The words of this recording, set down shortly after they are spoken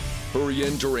Hurry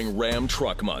in during Ram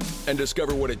Truck Month and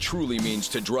discover what it truly means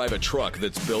to drive a truck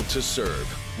that's built to serve.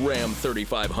 Ram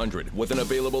 3500 with an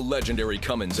available legendary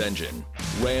Cummins engine.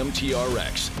 Ram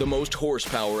TRX, the most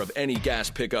horsepower of any gas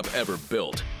pickup ever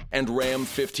built. And Ram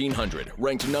 1500,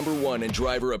 ranked number 1 in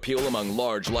driver appeal among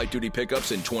large light-duty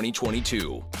pickups in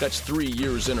 2022. That's 3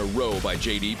 years in a row by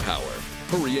J.D. Power.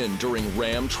 Hurry in during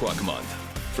Ram Truck Month.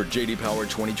 For J.D. Power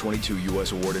 2022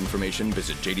 U.S. award information,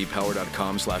 visit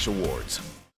jdpower.com/awards.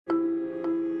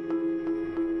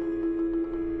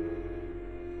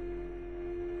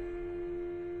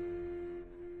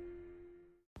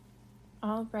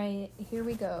 All right, here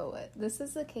we go. This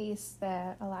is a case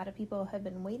that a lot of people have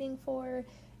been waiting for,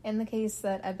 and the case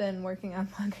that I've been working on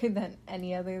longer than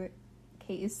any other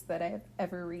case that I've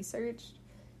ever researched,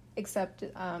 except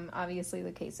obviously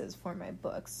the cases for my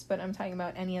books, but I'm talking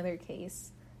about any other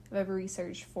case I've ever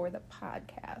researched for the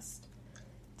podcast.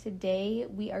 Today,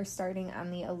 we are starting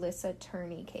on the Alissa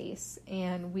Turney case,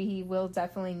 and we will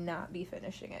definitely not be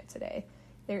finishing it today.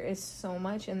 There is so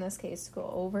much in this case to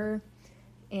go over,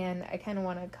 and I kind of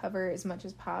want to cover as much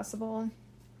as possible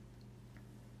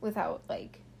without,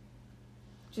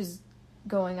 just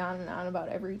going on and on about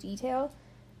every detail.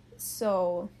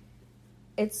 So,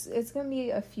 it's going to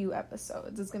be a few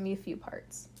episodes. It's going to be a few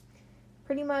parts.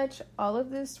 Pretty much all of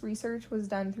this research was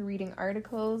done through reading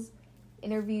articles,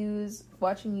 interviews,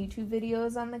 watching YouTube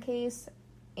videos on the case,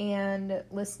 and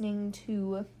listening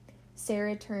to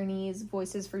Sarah Turney's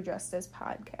Voices for Justice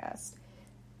podcast.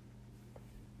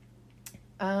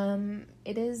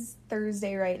 It is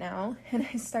Thursday right now, and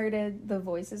I started the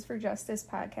Voices for Justice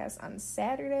podcast on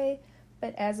Saturday,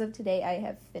 but as of today, I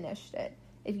have finished it.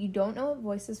 If you don't know what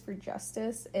Voices for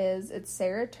Justice is, it's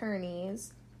Sarah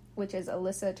Turney's, which is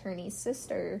Alissa Turney's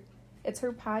sister. It's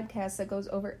her podcast that goes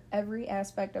over every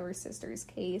aspect of her sister's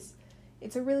case.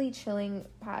 It's a really chilling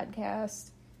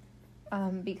podcast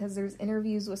because there's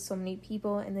interviews with so many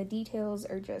people, and the details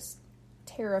are just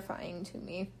terrifying to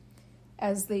me,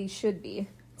 as they should be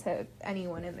to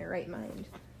anyone in their right mind.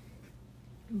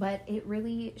 But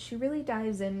she really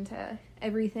dives into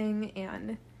everything,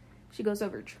 and she goes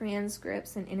over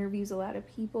transcripts and interviews a lot of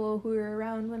people who were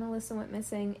around when Alissa went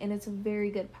missing, and it's a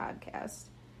very good podcast.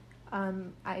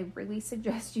 I really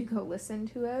suggest you go listen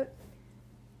to it,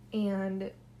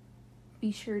 and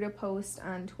be sure to post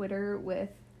on Twitter with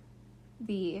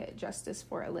the Justice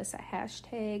for Alissa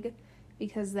hashtag,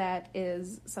 because that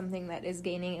is something that is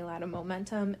gaining a lot of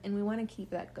momentum, and we want to keep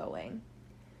that going.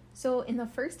 So in the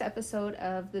first episode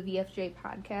of the VFJ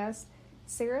podcast,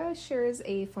 Sarah shares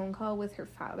a phone call with her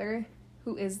father,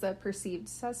 who is the perceived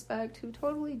suspect, who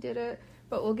totally did it,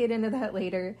 but we'll get into that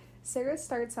later. Sarah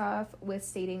starts off with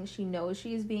stating she knows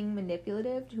she is being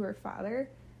manipulative to her father,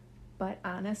 but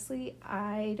honestly,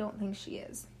 I don't think she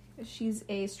is. She's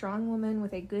a strong woman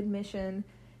with a good mission,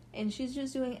 and she's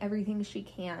just doing everything she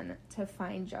can to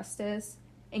find justice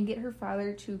and get her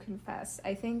father to confess.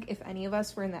 I think if any of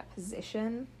us were in that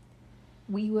position,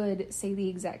 we would say the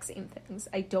exact same things.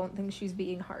 I don't think she's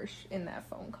being harsh in that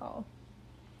phone call.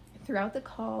 Throughout the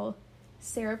call,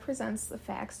 Sarah presents the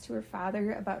facts to her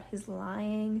father about his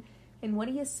lying and what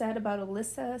he has said about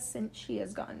Alissa since she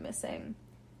has gone missing.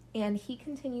 And he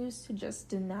continues to just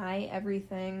deny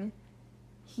everything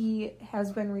he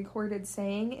has been recorded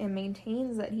saying, and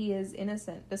maintains that he is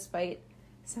innocent despite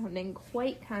sounding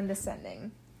quite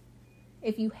condescending.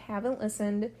 If you haven't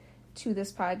listened to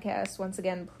this podcast, once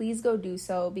again, please go do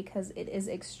so, because it is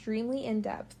extremely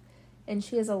in-depth, and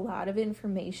she has a lot of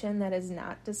information that is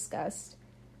not discussed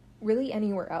really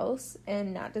anywhere else,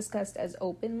 and not discussed as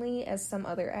openly as some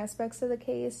other aspects of the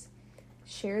case.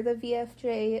 Share the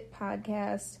VFJ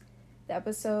podcast,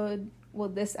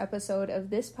 this episode of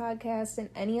this podcast, and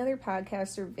any other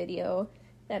podcast or video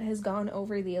that has gone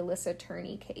over the Alissa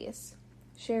Turney case.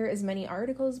 Share as many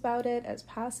articles about it as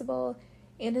possible,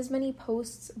 and as many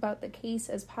posts about the case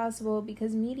as possible,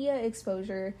 because media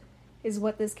exposure is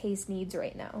what this case needs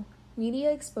right now.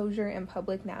 Media exposure and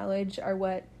public knowledge are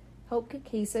what help get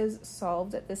cases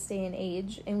solved at this day and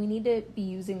age, and we need to be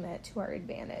using that to our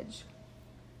advantage.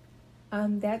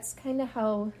 That's kind of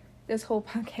how this whole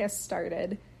podcast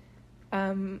started.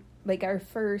 Our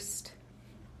first,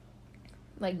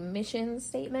 mission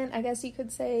statement, I guess you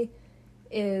could say,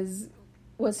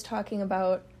 was talking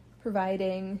about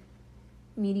providing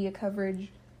media coverage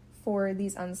for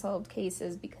these unsolved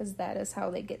cases, because that is how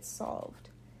they get solved.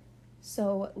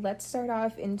 So let's start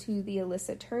off into the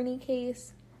Alissa Turney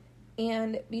case,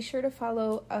 and be sure to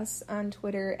follow us on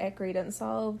Twitter at Great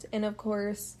Unsolved, and of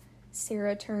course,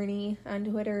 Sarah Turney on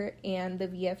Twitter and the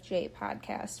VFJ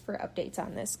podcast for updates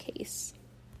on this case.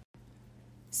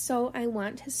 So I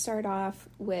want to start off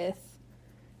with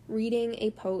reading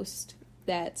a post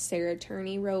that Sarah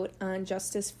Turney wrote on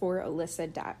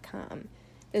justiceforalissa.com.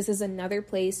 This is another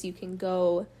place you can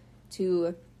go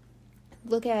to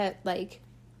look at, like,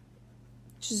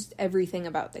 just everything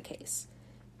about the case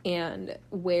and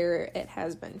where it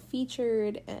has been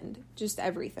featured and just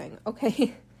everything,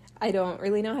 okay? I don't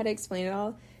really know how to explain it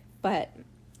all, but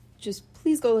just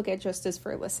please go look at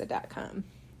justiceforalissa.com.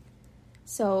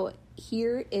 So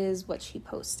here is what she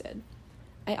posted.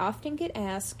 I often get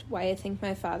asked why I think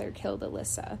my father killed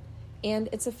Alissa, and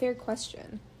it's a fair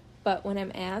question. But when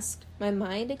I'm asked, my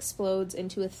mind explodes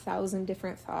into 1,000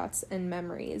 different thoughts and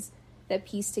memories that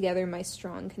piece together my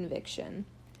strong conviction.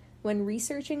 When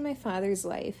researching my father's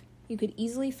life, you could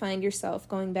easily find yourself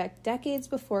going back decades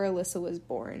before Alissa was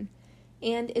born.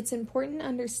 And it's important to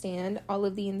understand all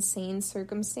of the insane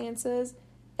circumstances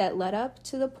that led up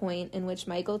to the point in which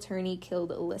Michael Turney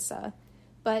killed Alissa.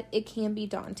 But it can be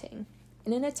daunting.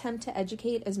 In an attempt to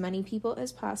educate as many people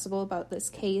as possible about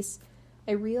this case,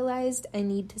 I realized I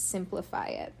need to simplify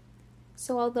it.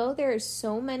 So although there are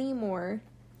so many more,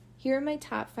 here are my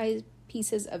top 5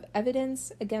 pieces of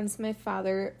evidence against my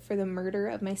father for the murder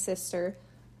of my sister,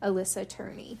 Alissa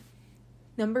Turney.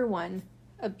 Number 1,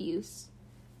 abuse.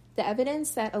 The evidence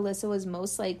that Alissa was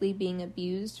most likely being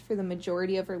abused for the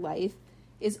majority of her life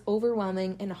is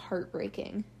overwhelming and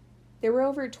heartbreaking. There were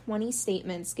over 20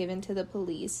 statements given to the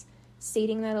police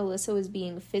stating that Alissa was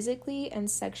being physically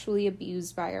and sexually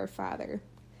abused by our father.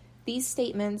 These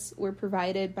statements were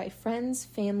provided by friends,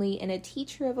 family, and a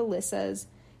teacher of Alissa's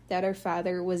that our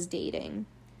father was dating.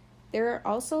 There are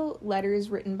also letters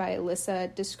written by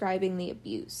Alissa describing the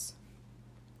abuse.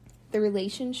 The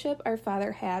relationship our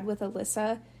father had with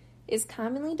Alissa is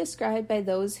commonly described by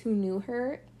those who knew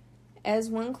her as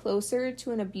one closer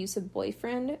to an abusive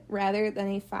boyfriend rather than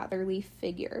a fatherly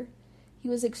figure. He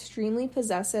was extremely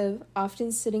possessive,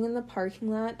 often sitting in the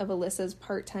parking lot of Alissa's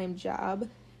part-time job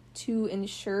to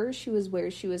ensure she was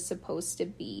where she was supposed to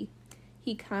be.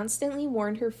 He constantly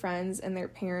warned her friends and their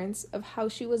parents of how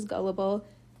she was gullible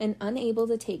and unable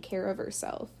to take care of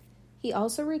herself. He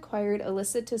also required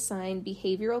Alissa to sign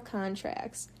behavioral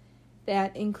contracts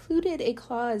that included a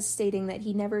clause stating that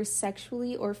he never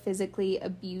sexually or physically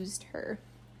abused her.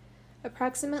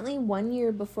 Approximately 1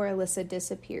 year before Alissa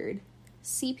disappeared,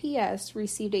 CPS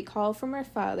received a call from our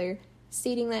father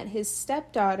stating that his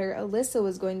stepdaughter, Alissa,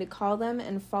 was going to call them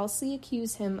and falsely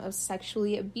accuse him of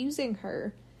sexually abusing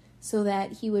her so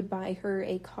that he would buy her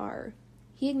a car.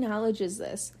 He acknowledges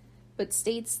this, but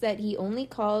states that he only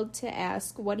called to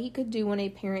ask what he could do when a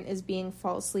parent is being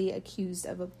falsely accused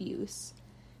of abuse.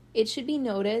 It should be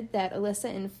noted that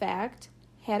Alissa, in fact,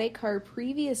 had a car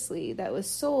previously that was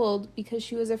sold because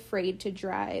she was afraid to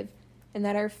drive, and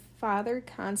that our father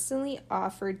constantly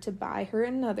offered to buy her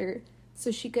another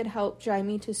so she could help drive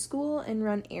me to school and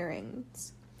run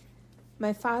errands.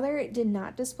 My father did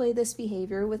not display this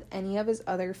behavior with any of his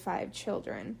other 5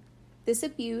 children. This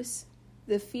abuse,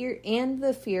 the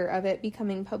fear of it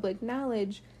becoming public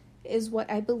knowledge, is what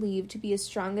I believe to be his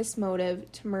strongest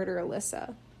motive to murder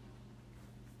Alissa.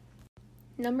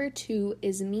 Number 2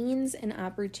 is means and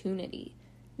opportunity.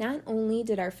 Not only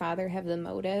did our father have the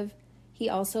motive, he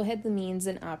also had the means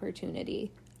and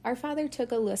opportunity. Our father took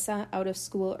Alissa out of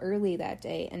school early that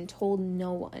day and told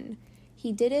no one.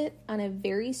 He did it on a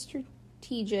very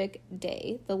strategic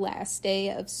day, the last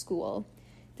day of school.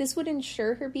 This would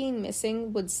ensure her being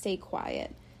missing would stay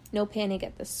quiet. No panic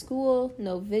at the school,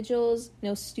 no vigils,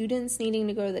 no students needing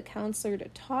to go to the counselor to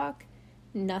talk,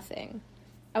 nothing.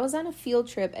 I was on a field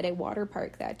trip at a water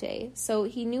park that day, so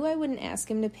he knew I wouldn't ask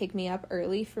him to pick me up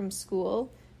early from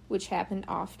school, which happened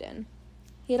often.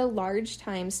 He had a large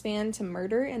time span to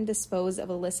murder and dispose of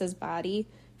Alissa's body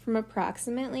from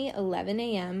approximately 11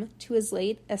 a.m. to as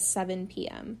late as 7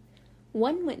 p.m.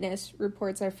 One witness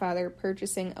reports our father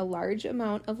purchasing a large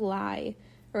amount of lye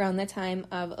around the time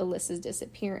of Alissa's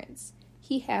disappearance.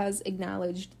 He has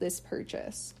acknowledged this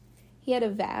purchase. He had a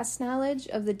vast knowledge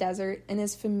of the desert and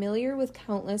is familiar with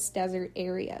countless desert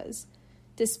areas.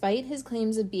 Despite his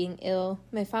claims of being ill,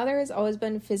 my father has always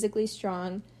been physically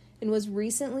strong and was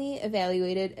recently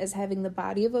evaluated as having the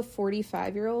body of a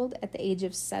 45-year-old at the age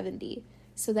of 70,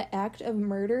 so the act of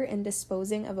murder and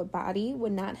disposing of a body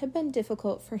would not have been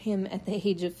difficult for him at the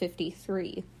age of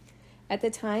 53. At the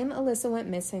time Alissa went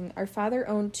missing, our father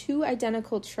owned 2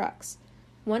 identical trucks.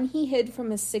 One he hid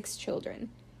from his 6 children.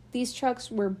 These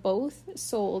trucks were both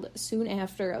sold soon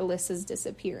after Alissa's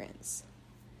disappearance.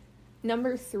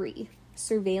 Number 3,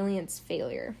 surveillance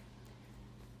failure.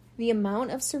 The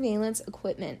amount of surveillance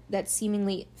equipment that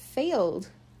seemingly failed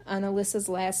on Alissa's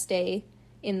last day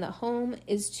in the home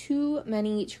is too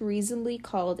many to reasonably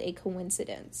called a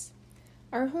coincidence.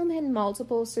 Our home had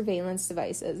multiple surveillance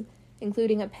devices,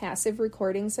 including a passive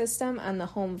recording system on the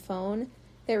home phone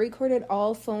that recorded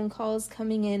all phone calls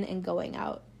coming in and going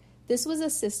out. This was a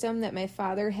system that my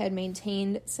father had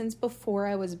maintained since before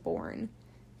I was born.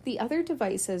 The other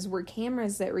devices were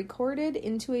cameras that recorded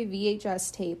into a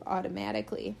VHS tape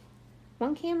automatically.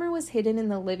 One camera was hidden in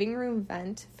the living room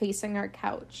vent facing our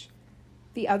couch,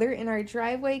 the other in our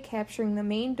driveway capturing the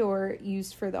main door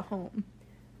used for the home.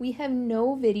 We have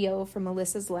no video from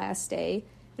Alissa's last day,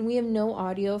 and we have no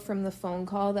audio from the phone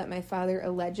call that my father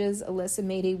alleges Alissa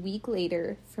made a week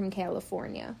later from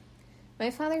California. My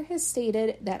father has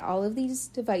stated that all of these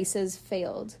devices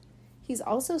failed. He's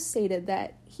also stated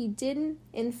that he didn't,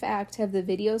 in fact, have the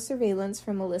video surveillance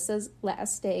from Alissa's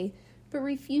last day, but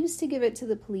refused to give it to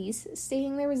the police,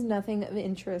 stating there was nothing of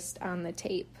interest on the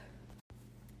tape.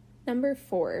 Number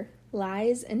 4,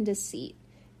 lies and deceit.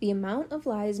 The amount of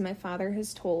lies my father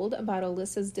has told about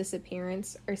Alissa's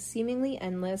disappearance are seemingly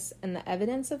endless, and the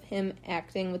evidence of him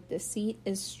acting with deceit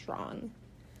is strong.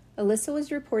 Alissa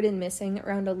was reported missing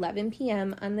around 11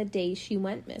 p.m. on the day she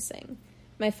went missing.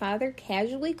 My father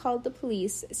casually called the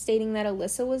police, stating that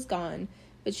Alissa was gone,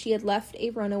 but she had left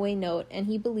a runaway note, and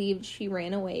he believed she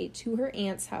ran away to her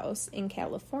aunt's house in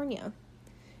California.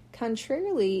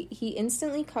 Contrarily, he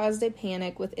instantly caused a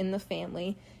panic within the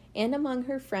family and among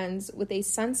her friends with a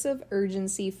sense of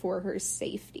urgency for her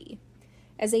safety.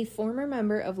 As a former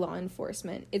member of law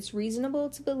enforcement, it's reasonable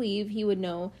to believe he would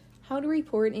know how to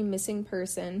report a missing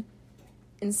person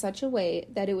in such a way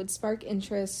that it would spark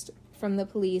interest from the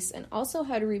police, and also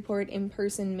how to report a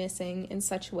person missing in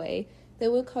such a way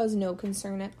that would cause no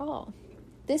concern at all.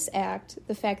 This act,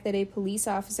 the fact that a police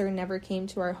officer never came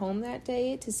to our home that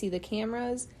day to see the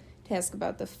cameras, to ask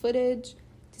about the footage,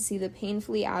 to see the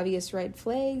painfully obvious red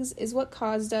flags, is what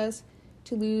caused us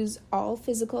to lose all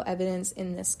physical evidence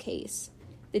in this case.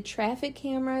 The traffic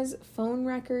cameras, phone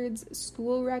records,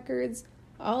 school records,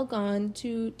 all gone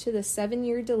due to the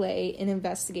 7-year delay in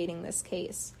investigating this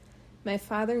case. My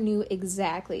father knew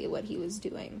exactly what he was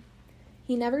doing.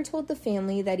 He never told the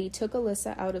family that he took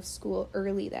Alissa out of school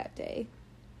early that day.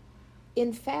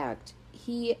 In fact,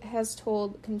 he has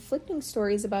told conflicting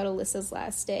stories about Alissa's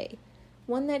last day.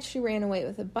 One that she ran away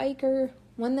with a biker,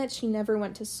 one that she never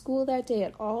went to school that day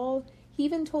at all. He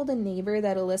even told a neighbor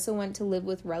that Alissa went to live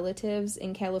with relatives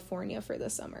in California for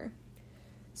the summer.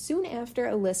 Soon after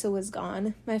Alissa was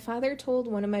gone, my father told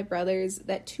one of my brothers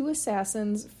that 2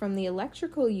 assassins from the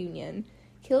electrical union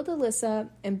killed Alissa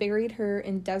and buried her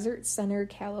in Desert Center,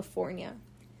 California.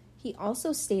 He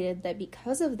also stated that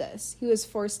because of this, he was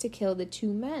forced to kill the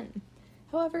 2 men.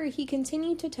 However, he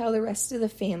continued to tell the rest of the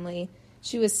family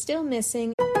she was still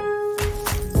missing.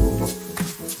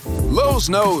 Lowe's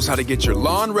knows how to get your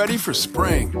lawn ready for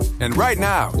spring. And right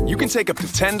now, you can take up to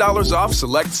 $10 off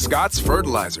select Scott's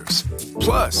fertilizers.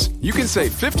 Plus, you can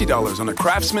save $50 on a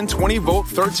Craftsman 20-volt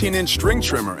 13-inch string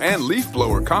trimmer and leaf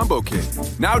blower combo kit.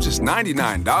 Now just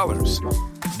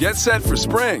 $99. Get set for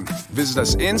spring. Visit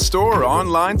us in-store or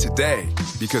online today,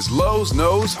 because Lowe's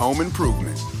knows home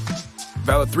improvement.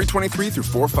 Valid 3/23 through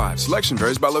 4/5. Selection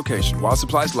varies by location. While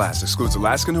supplies last. Excludes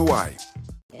Alaska and Hawaii.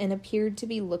 And appeared to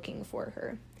be looking for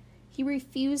her. He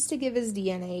refused to give his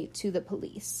DNA to the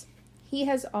police. He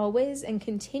has always and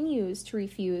continues to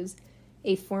refuse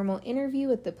a formal interview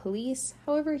with the police.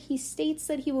 However, he states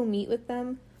that he will meet with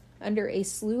them under a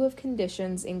slew of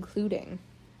conditions, including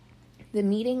the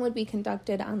meeting would be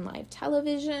conducted on live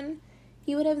television.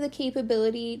 He would have the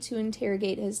capability to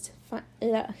interrogate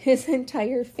his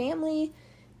entire family,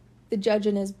 the judge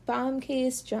in his bomb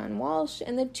case, John Walsh,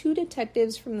 and the 2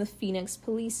 detectives from the Phoenix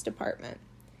Police Department.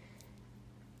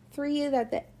 3,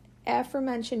 that the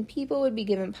aforementioned people would be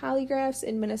given polygraphs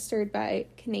administered by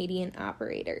Canadian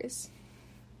operators.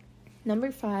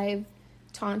 Number 5,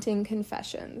 taunting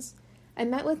confessions. I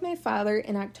met with my father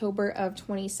in October of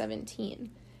 2017,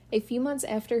 a few months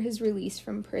after his release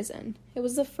from prison. It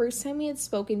was the first time we had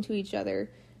spoken to each other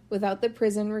without the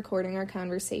prison recording our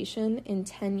conversation in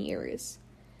 10 years.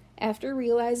 After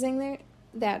realizing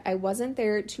that I wasn't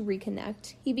there to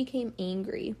reconnect, he became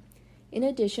angry. In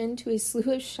addition to a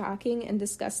slew of shocking and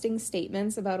disgusting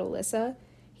statements about Alissa,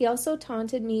 he also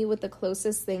taunted me with the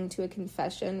closest thing to a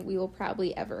confession we will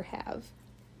probably ever have.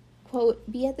 Quote,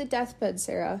 "Be at the deathbed,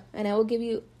 Sarah, and I will give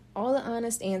you all the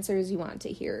honest answers you want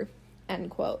to hear." End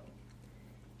quote.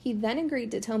 He then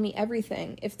agreed to tell me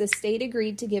everything if the state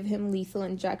agreed to give him lethal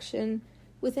injection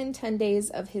within 10 days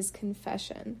of his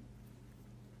confession.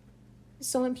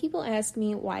 So when people ask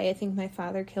me why I think my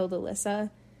father killed Alissa,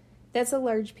 that's a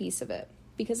large piece of it,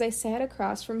 because I sat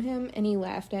across from him and he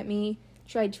laughed at me,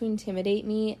 tried to intimidate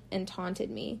me, and taunted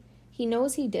me. He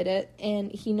knows he did it,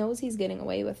 and he knows he's getting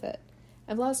away with it.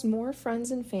 I've lost more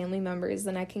friends and family members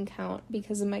than I can count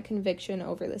because of my conviction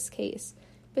over this case.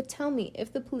 But tell me,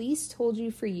 if the police told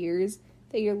you for years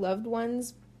that your loved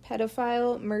one's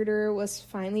pedophile murderer was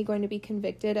finally going to be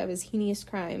convicted of his heinous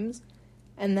crimes,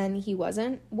 and then he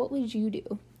wasn't, what would you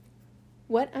do?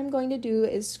 What I'm going to do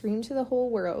is scream to the whole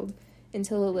world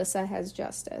until Alissa has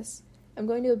justice. I'm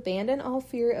going to abandon all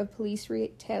fear of police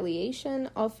retaliation,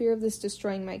 all fear of this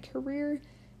destroying my career,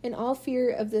 and all fear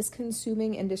of this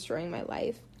consuming and destroying my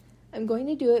life. I'm going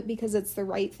to do it because it's the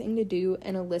right thing to do,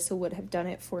 and Alissa would have done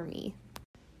it for me.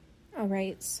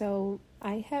 Alright, so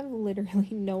I have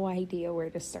literally no idea where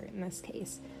to start in this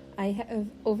case. I have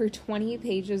over 20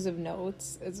 pages of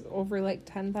notes. It's over like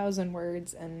 10,000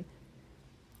 words, and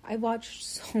I watched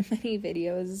so many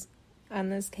videos on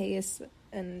this case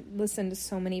and listened to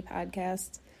so many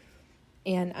podcasts,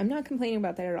 and I'm not complaining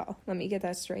about that at all. Let me get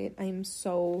that straight. I'm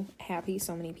so happy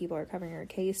so many people are covering our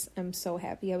case. I'm so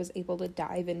happy I was able to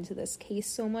dive into this case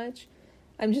so much.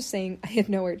 I'm just saying I had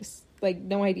no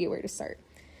idea where to start.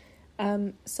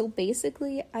 So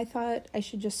basically, I thought I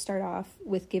should just start off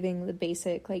with giving the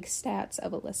basic, stats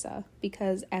of Alissa,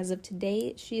 because as of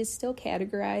today, she is still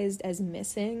categorized as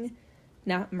missing,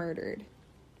 not murdered.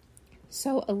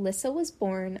 So Alissa was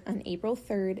born on April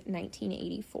 3rd,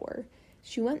 1984.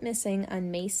 She went missing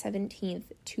on May 17th,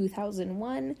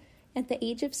 2001, at the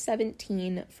age of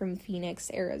 17 from Phoenix,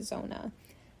 Arizona.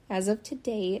 As of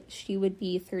today, she would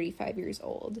be 35 years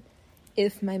old,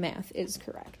 if my math is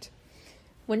correct.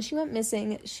 When she went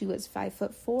missing, she was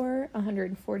 5'4",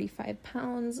 145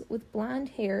 pounds, with blonde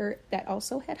hair that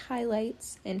also had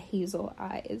highlights and hazel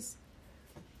eyes.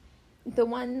 The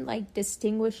one,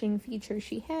 distinguishing feature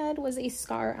she had was a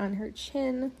scar on her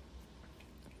chin,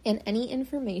 and any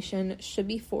information should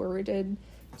be forwarded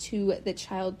to the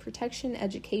Child Protection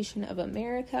Education of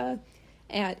America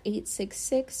at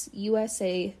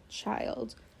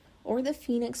 866-USA-CHILD, or the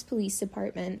Phoenix Police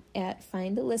Department at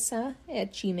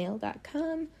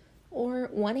findalissa@gmail.com or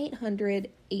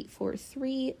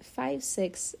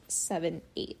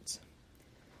 1-800-843-5678.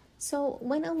 So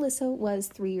when Alissa was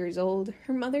 3 years old,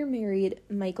 her mother married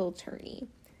Michael Turney.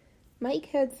 Mike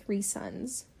had 3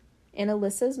 sons, and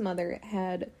Alissa's mother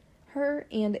had her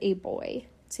and a boy.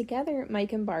 Together,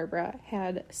 Mike and Barbara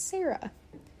had Sarah.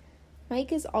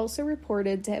 Mike is also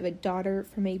reported to have a daughter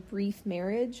from a brief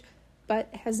marriage,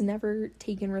 but has never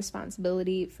taken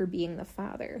responsibility for being the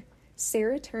father.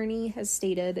 Sarah Turney has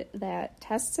stated that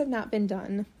tests have not been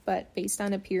done, but based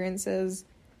on appearances,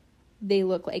 they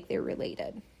look like they're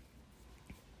related.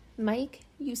 Mike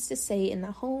used to say in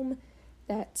the home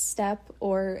that step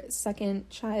or second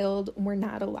child were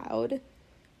not allowed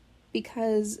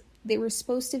because they were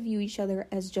supposed to view each other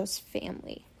as just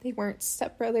family. They weren't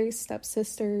stepbrothers,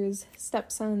 stepsisters,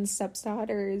 stepsons,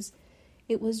 stepdaughters.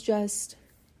 It was just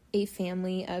a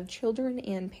family of children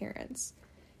and parents.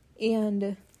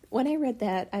 And when I read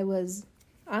that, I was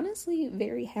honestly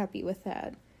very happy with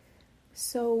that.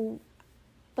 So,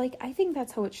 I think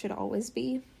that's how it should always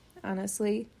be,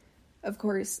 honestly. Of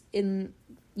course, you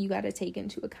gotta take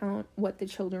into account what the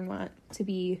children want to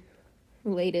be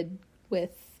related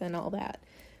with and all that.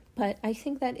 But I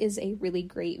think that is a really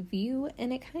great view,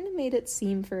 and it kind of made it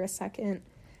seem for a second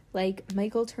like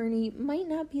Michael Turney might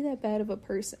not be that bad of a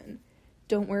person.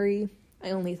 Don't worry,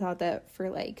 I only thought that for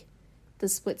the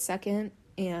split second,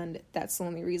 and that's the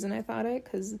only reason I thought it,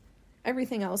 because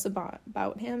everything else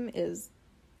about him is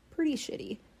pretty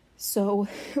shitty. So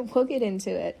we'll get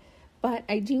into it. But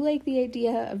I do like the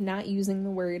idea of not using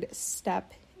the word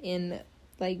step in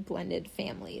blended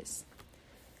families.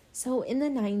 So in the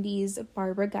 90s,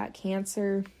 Barbara got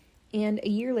cancer, and a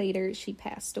year later, she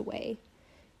passed away.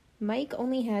 Mike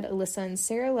only had Alissa and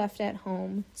Sarah left at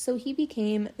home, so he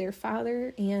became their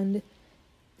father and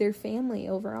their family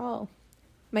overall.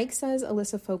 Mike says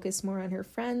Alissa focused more on her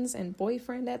friends and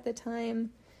boyfriend at the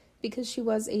time because she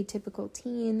was a typical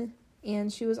teen,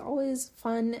 and she was always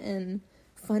fun and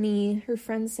funny. Her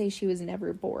friends say she was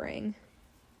never boring.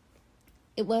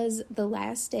 It was the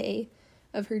last day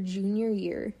of her junior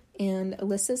year, and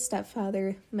Alissa's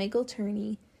stepfather, Michael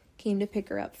Turney, came to pick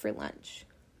her up for lunch.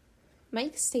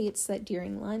 Mike states that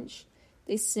during lunch,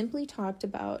 they simply talked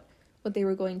about what they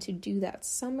were going to do that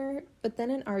summer, but then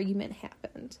an argument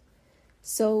happened.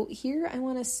 So here I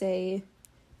want to say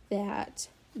that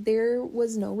there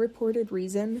was no reported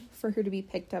reason for her to be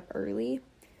picked up early.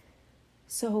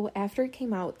 So after it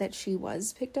came out that she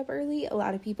was picked up early, a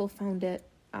lot of people found it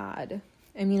odd.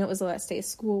 I mean, it was the last day of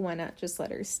school. Why not just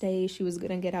let her stay? She was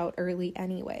going to get out early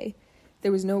anyway.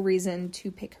 There was no reason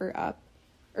to pick her up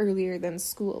earlier than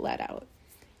school let out.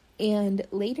 And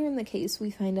later in the case,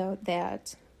 we find out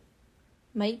that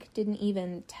Mike didn't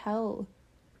even tell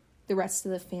the rest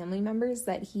of the family members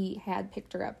that he had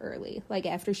picked her up early. Like,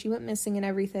 after she went missing and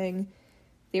everything,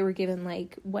 they were given,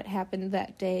 like, what happened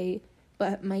that day,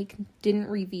 but Mike didn't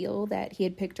reveal that he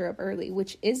had picked her up early,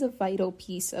 which is a vital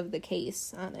piece of the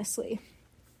case, honestly.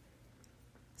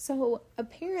 So,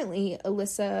 apparently,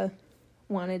 Alissa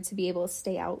wanted to be able to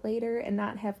stay out later and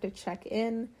not have to check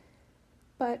in,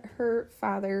 but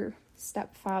her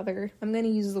stepfather, I'm going to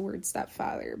use the word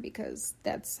stepfather because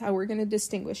that's how we're going to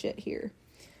distinguish it here,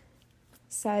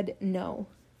 said no.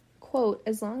 Quote,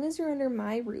 as long as you're under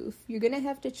my roof, you're going to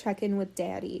have to check in with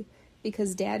Daddy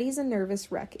because Daddy's a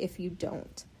nervous wreck if you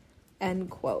don't. End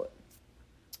quote.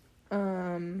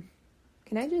 Can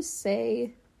I just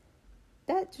say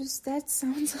that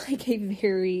sounds like a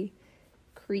very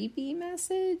creepy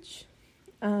message.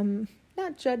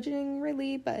 Not judging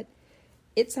really, but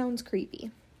it sounds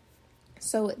creepy.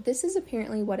 So this is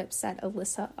apparently what upset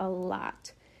Alissa a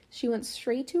lot. She went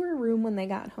straight to her room when they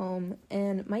got home,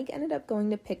 and Mike ended up going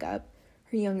to pick up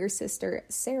her younger sister,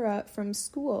 Sarah, from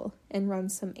school and run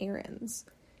some errands.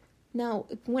 Now,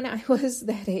 when I was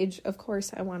that age, of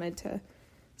course, I wanted to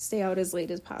stay out as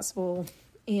late as possible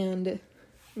and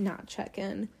not check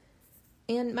in.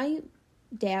 And my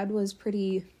dad was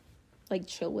pretty,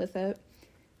 chill with it.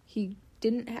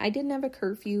 I didn't have a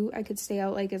curfew. I could stay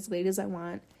out, as late as I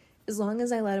want, as long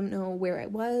as I let him know where I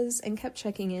was and kept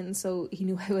checking in so he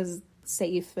knew I was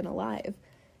safe and alive.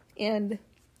 And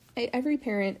every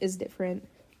parent is different.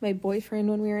 My boyfriend,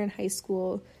 when we were in high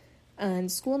school, on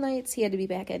school nights, he had to be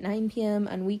back at 9 p.m.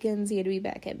 On weekends, he had to be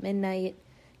back at midnight.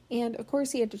 And, of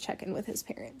course, he had to check in with his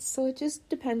parents. So it just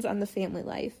depends on the family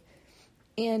life.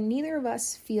 And neither of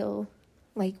us feel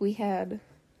like we had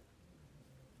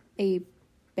a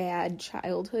bad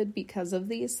childhood because of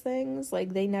these things.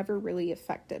 They never really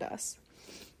affected us.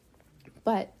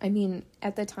 But,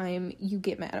 at the time, you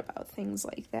get mad about things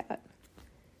like that.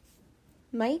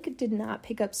 Mike did not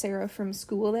pick up Sarah from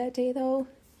school that day, though.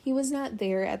 He was not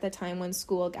there at the time when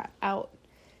school got out.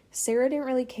 Sarah didn't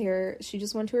really care. She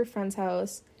just went to her friend's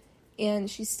house, and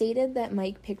she stated that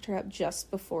Mike picked her up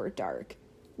just before dark,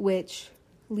 which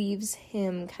leaves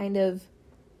him kind of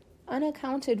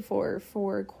unaccounted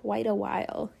for quite a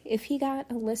while. If he got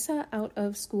Alissa out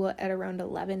of school at around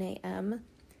 11 a.m.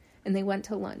 and they went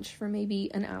to lunch for maybe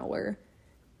an hour,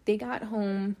 they got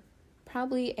home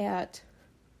probably at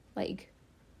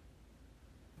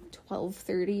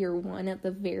 12:30 or 1 at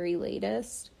the very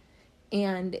latest,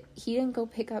 and he didn't go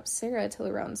pick up Sarah till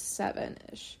around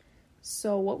 7ish.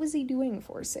 So what was he doing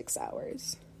for 6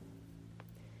 hours?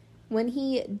 When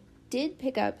he did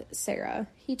pick up Sarah,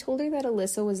 he told her that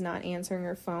Alissa was not answering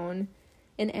her phone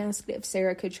and asked if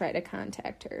Sarah could try to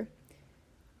contact her.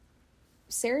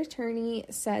 Sarah Turney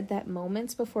said that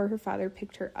moments before her father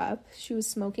picked her up, she was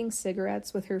smoking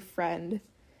cigarettes with her friend,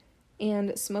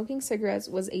 and smoking cigarettes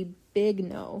was a big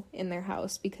no in their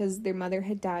house because their mother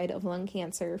had died of lung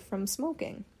cancer from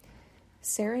smoking.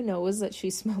 Sarah knows that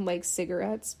she smelled like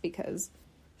cigarettes because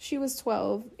she was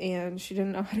 12 and she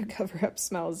didn't know how to cover up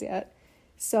smells yet.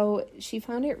 So she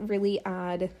found it really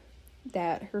odd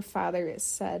that her father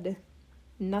said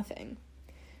nothing.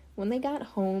 When they got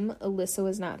home, Alissa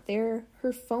was not there.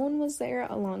 Her phone was there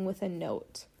along with a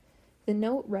note. The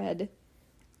note read,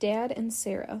 Dad and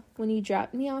Sarah, when you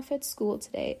dropped me off at school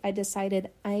today, I decided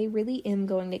I really am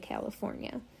going to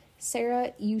California.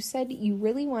 Sarah, you said you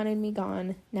really wanted me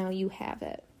gone. Now you have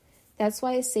it. That's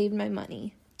why I saved my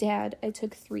money. Dad, I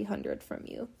took $300 from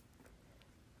you.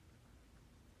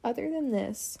 Other than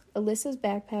this, Alissa's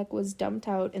backpack was dumped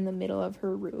out in the middle of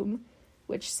her room,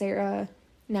 which Sarah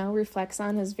now reflects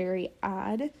on as very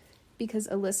odd because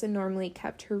Alissa normally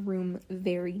kept her room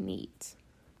very neat.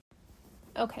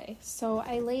 Okay, so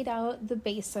I laid out the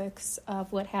basics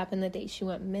of what happened the day she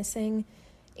went missing,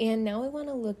 and now I want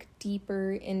to look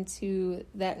deeper into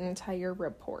that entire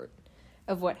report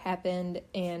of what happened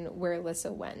and where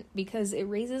Alissa went, because it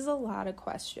raises a lot of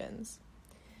questions.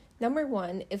 Number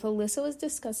one, if Alissa was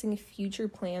discussing future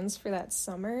plans for that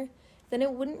summer, then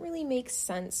it wouldn't really make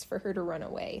sense for her to run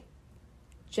away.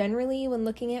 Generally, when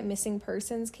looking at missing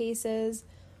persons cases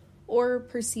or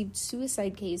perceived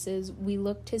suicide cases, we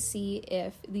look to see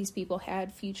if these people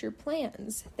had future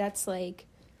plans. That's like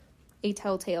a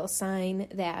telltale sign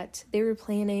that they were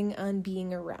planning on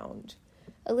being around.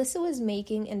 Alissa was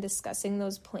making and discussing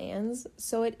those plans,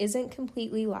 so it isn't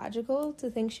completely logical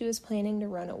to think she was planning to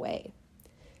run away.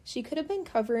 She could have been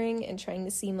covering and trying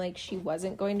to seem like she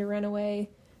wasn't going to run away,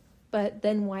 but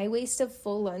then why waste a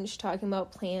full lunch talking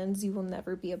about plans you will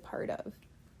never be a part of?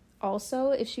 Also,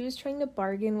 if she was trying to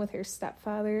bargain with her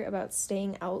stepfather about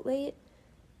staying out late,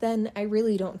 then I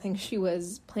really don't think she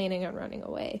was planning on running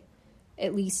away,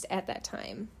 at least at that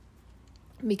time.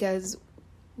 Because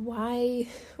why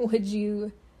would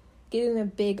you get in a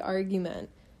big argument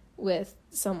with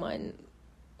someone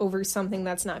over something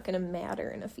that's not going to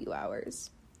matter in a few hours?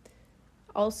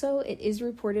 Also, it is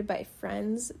reported by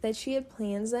friends that she had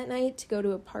plans that night to go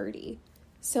to a party.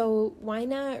 So why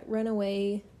not run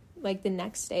away like the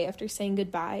next day after saying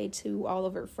goodbye to all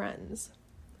of her friends?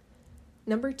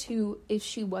 Number 2, if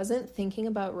she wasn't thinking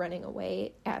about running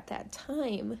away at that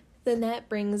time, then that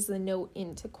brings the note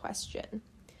into question.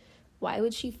 Why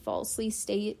would she falsely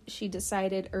state she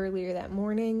decided earlier that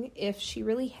morning if she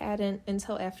really hadn't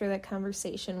until after that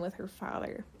conversation with her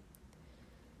father?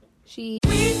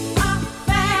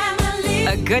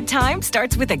 A good time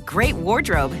starts with a great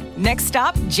wardrobe. Next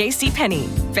stop,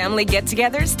 JCPenney. Family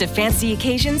get-togethers to fancy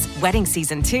occasions, wedding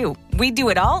season too. We do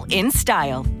it all in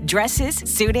style. Dresses,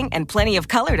 suiting, and plenty of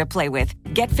color to play with.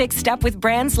 Get fixed up with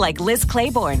brands like Liz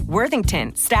Claiborne,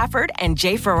 Worthington, Stafford, and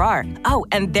J. Farrar. Oh,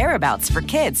 and Thereabouts for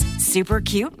kids. Super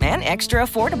cute and extra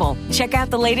affordable. Check out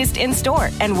the latest in-store,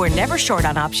 and we're never short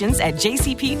on options at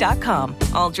jcp.com.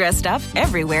 All dressed up,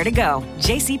 everywhere to go.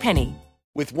 JCPenney.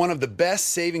 With one of the best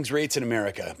savings rates in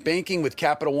America, banking with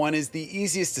Capital One is the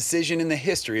easiest decision in the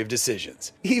history of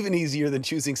decisions. Even easier than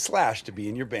choosing Slash to be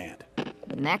in your band.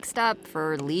 Next up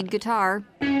for lead guitar.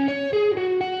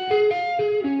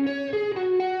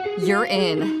 You're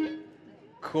in.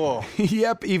 Cool.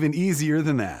 Yep, even easier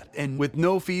than that. And with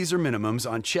no fees or minimums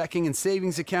on checking and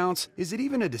savings accounts, is it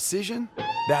even a decision?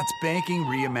 That's banking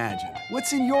reimagined.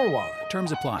 What's in your wallet?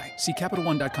 Terms apply. See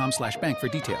CapitalOne.com/bank for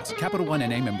details. Capital One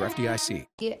N.A. member FDIC.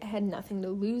 She had nothing to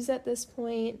lose at this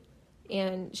point,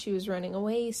 and she was running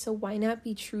away, so why not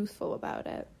be truthful about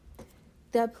it?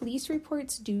 The police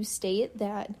reports do state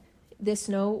that this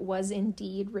note was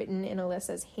indeed written in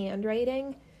Alyssa's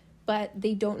handwriting, but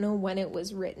they don't know when it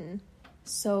was written.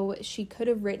 So she could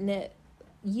have written it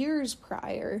years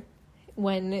prior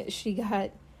when she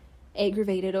got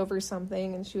aggravated over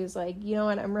something and she was like, you know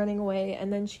what, I'm running away,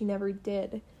 and then she never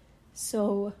did.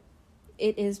 So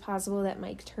it is possible that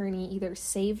Mike Turney either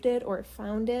saved it or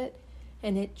found it,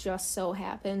 and it just so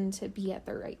happened to be at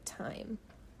the right time.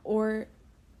 Or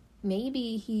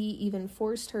maybe he even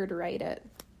forced her to write it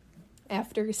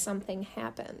after something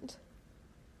happened.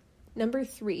 Number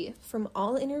 3, from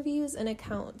all interviews and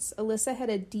accounts, Alissa had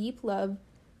a deep love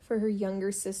for her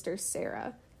younger sister,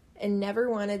 Sarah, and never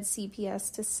wanted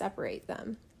CPS to separate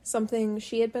them, something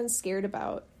she had been scared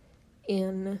about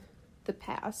in the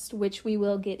past, which we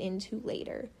will get into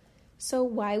later. So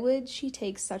why would she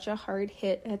take such a hard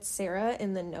hit at Sarah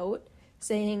in the note,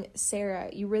 saying, Sarah,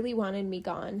 you really wanted me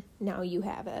gone, now you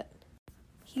have it?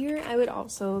 Here, I would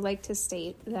also like to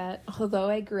state that although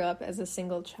I grew up as a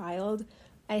single child,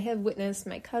 I have witnessed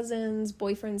my cousins,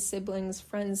 boyfriends, siblings,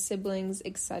 friends, siblings,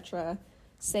 etc.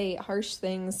 say harsh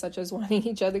things such as wanting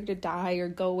each other to die or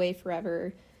go away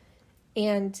forever.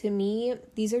 And to me,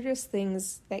 these are just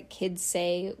things that kids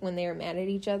say when they are mad at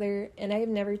each other, and I have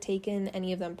never taken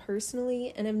any of them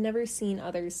personally, and I've never seen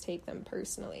others take them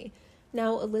personally.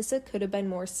 Now, Alissa could have been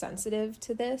more sensitive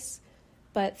to this,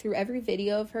 but through every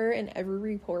video of her and every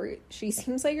report, she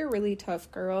seems like a really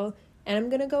tough girl. And I'm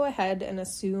going to go ahead and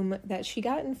assume that she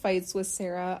got in fights with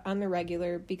Sarah on the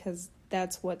regular because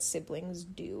that's what siblings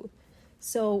do.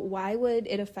 So why would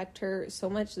it affect her so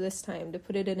much this time to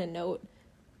put it in a note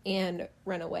and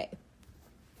run away?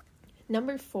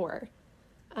 Number 4,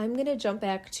 I'm going to jump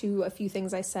back to a few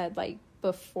things I said like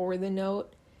before the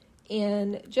note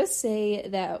and just say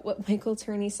that what Michael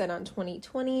Turney said on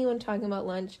 2020 when talking about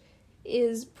lunch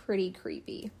is pretty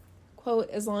creepy. Quote,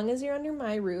 as long as you're under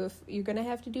my roof, you're going to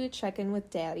have to do a check-in with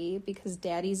Daddy because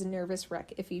Daddy's a nervous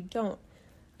wreck if you don't,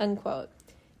 unquote.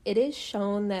 It is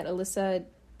shown that Alissa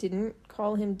didn't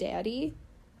call him Daddy,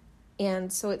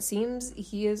 and so it seems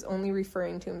he is only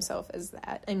referring to himself as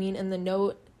that. I mean, in the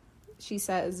note, she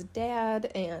says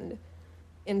Dad, and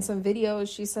in some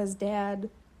videos, she says Dad.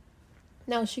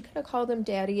 Now, she could have called him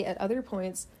Daddy at other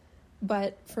points,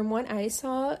 but from what I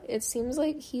saw, it seems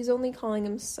like he's only calling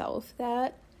himself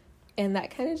that. And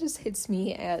that kind of just hits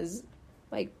me as,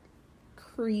 like,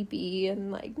 creepy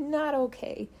and, like, not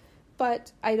okay.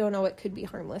 But I don't know, it could be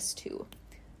harmless, too.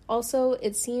 Also,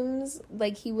 it seems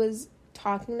like he was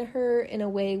talking to her in a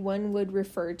way one would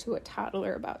refer to a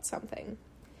toddler about something.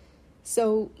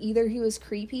 So either he was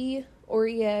creepy or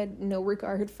he had no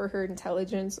regard for her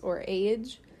intelligence or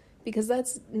age, because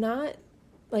that's not,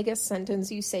 like, a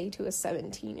sentence you say to a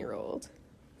 17-year-old.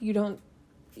 You don't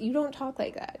talk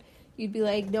like that. you'd be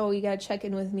like, no, you gotta check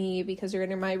in with me because you're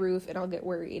under my roof and I'll get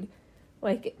worried.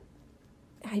 Like,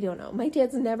 I don't know. My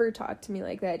dad's never talked to me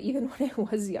like that, even when I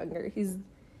was younger. He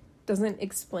doesn't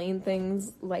explain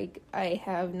things like I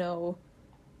have no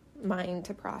mind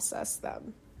to process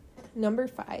them. Number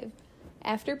 5.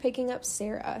 After picking up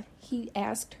Sarah, he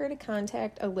asked her to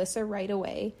contact Alissa right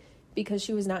away because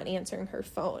she was not answering her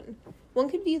phone. One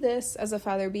could view this as a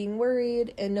father being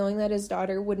worried and knowing that his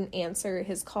daughter wouldn't answer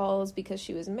his calls because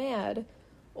she was mad,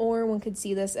 or one could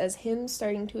see this as him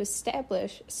starting to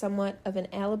establish somewhat of an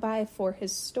alibi for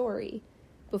his story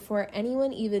before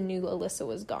anyone even knew Alissa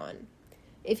was gone.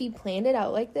 If he planned it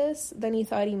out like this, then he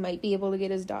thought he might be able to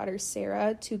get his daughter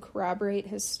Sarah to corroborate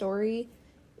his story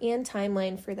and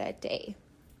timeline for that day.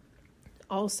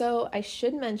 Also, I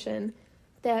should mention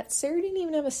that Sarah didn't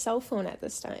even have a cell phone at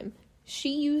this time.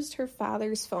 She used her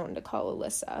father's phone to call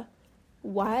Alissa.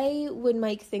 Why would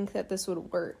Mike think that this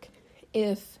would work?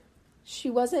 If she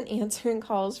wasn't answering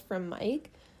calls from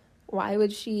Mike, why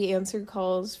would she answer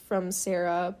calls from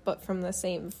Sarah but from the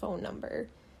same phone number?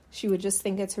 She would just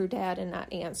think it's her dad and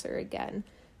not answer again.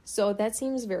 So that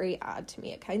seems very odd to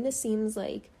me. It kind of seems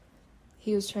like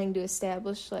he was trying to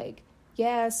establish, like,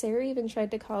 yeah, Sarah even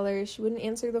tried to call her. She wouldn't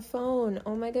answer the phone.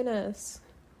 Oh my goodness.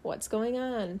 What's going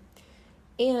on?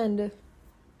 And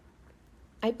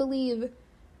I believe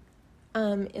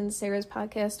in Sarah's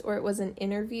podcast, or it was an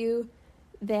interview,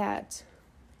 that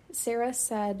Sarah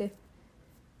said,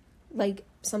 like,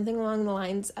 something along the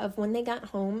lines of when they got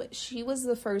home, she was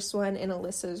the first one in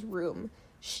Alissa's room.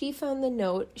 She found the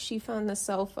note, she found the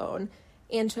cell phone,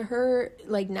 and to her,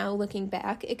 like, now looking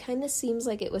back, it kind of seems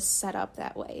like it was set up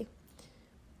that way.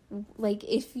 Like,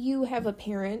 if you have a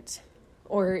parent,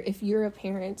 or if you're a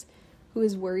parent who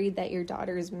is worried that your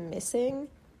daughter is missing,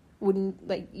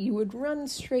 you would run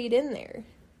straight in there.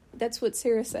 That's what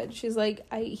Sarah said. She's like,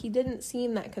 he didn't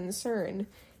seem that concerned.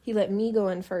 He let me go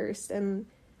in first and,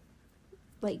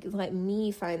 like, let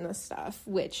me find the stuff,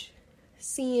 which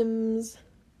seems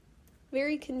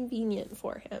very convenient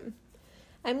for him.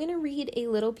 I'm going to read a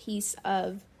little piece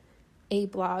of a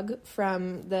blog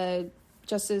from the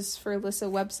Justice for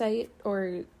Alissa website,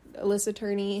 or Alissa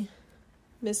Turney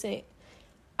missing.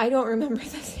 I don't remember the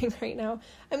thing right now.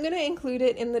 I'm going to include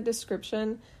it in the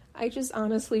description. I just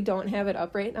honestly don't have it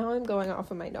up right now. I'm going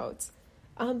off of my notes.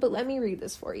 But let me read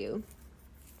this for you.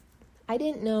 I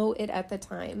didn't know it at the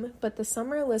time, but the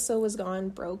summer Alissa was gone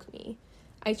broke me.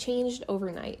 I changed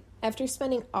overnight. After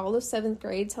spending all of 7th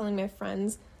grade telling my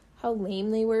friends how lame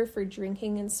they were for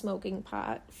drinking and smoking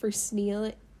pot, for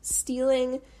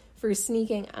stealing, for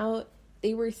sneaking out,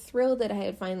 they were thrilled that I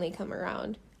had finally come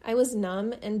around. I was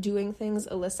numb, and doing things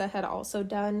Alissa had also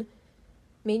done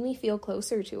made me feel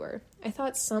closer to her. I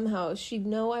thought somehow she'd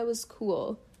know I was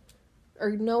cool,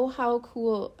 or know how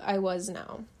cool I was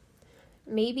now.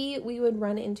 Maybe we would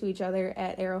run into each other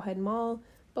at Arrowhead Mall,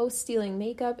 both stealing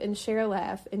makeup, and share a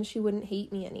laugh, and she wouldn't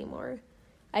hate me anymore.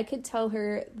 I could tell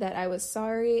her that I was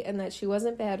sorry and that she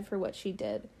wasn't bad for what she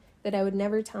did, that I would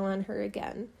never tell on her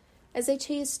again. As I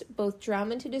chased both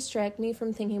drama to distract me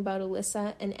from thinking about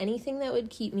Alissa and anything that would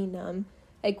keep me numb,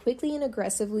 I quickly and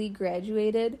aggressively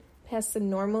graduated past the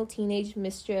normal teenage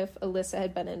mischief Alissa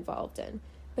had been involved in.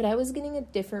 But I was getting a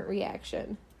different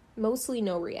reaction. Mostly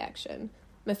no reaction.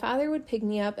 My father would pick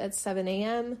me up at 7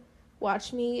 a.m.,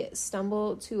 watch me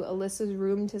stumble to Alissa's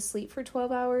room to sleep for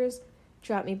 12 hours,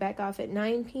 drop me back off at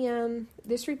 9 p.m.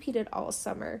 This repeated all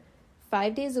summer.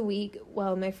 5 days a week,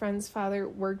 while my friend's father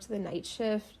worked the night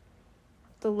shift.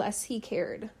 The less he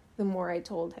cared, the more I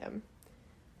told him.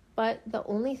 But the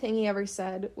only thing he ever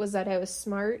said was that I was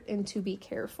smart and to be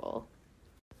careful.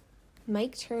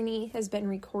 Mike Turney has been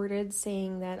recorded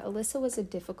saying that Alissa was a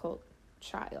difficult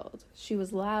child. She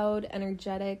was loud,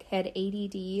 energetic, had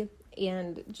ADD,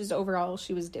 and just overall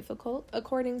she was difficult,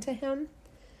 according to him.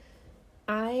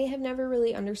 I have never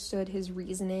really understood his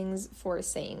reasonings for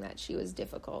saying that she was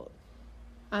difficult.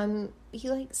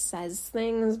 He says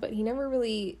things, but he never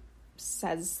really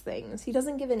says things. He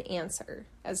doesn't give an answer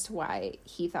as to why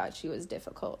he thought she was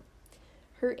difficult.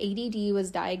 Her ADD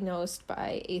was diagnosed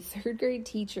by a 3rd grade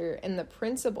teacher and the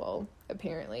principal,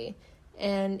 apparently,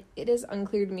 and it is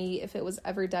unclear to me if it was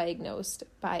ever diagnosed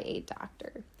by a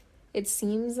doctor. It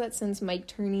seems that since Mike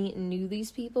Turney knew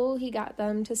these people, he got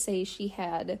them to say she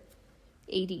had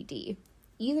ADD.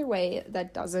 Either way,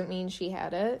 that doesn't mean she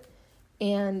had it,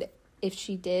 and if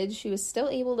she did, she was still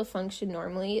able to function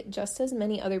normally, just as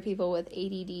many other people with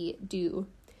ADD do.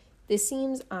 This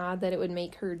seems odd that it would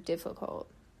make her difficult.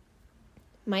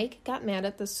 Mike got mad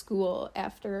at the school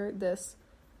after this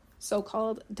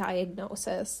so-called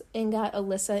diagnosis and got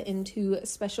Alissa into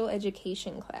special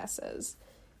education classes.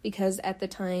 because at the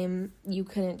time you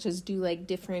couldn't just do like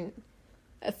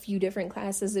a few different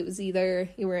classes. It was either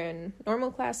you were in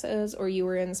normal classes or you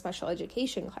were in special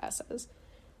education classes.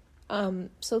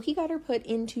 So he got her put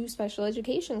into special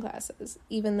education classes,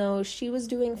 even though she was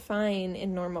doing fine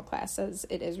in normal classes,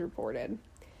 it is reported.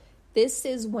 This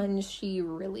is when she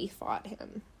really fought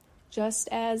him, just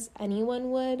as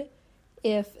anyone would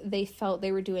if they felt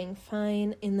they were doing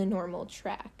fine in the normal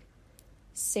track.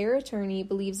 Sarah Turney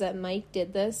believes that Mike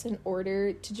did this in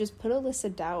order to just put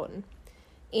Alissa down.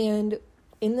 And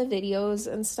in the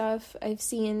videos and stuff I've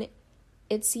seen,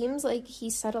 it seems like he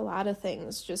said a lot of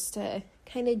things just to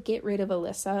kind of get rid of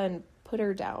Alissa and put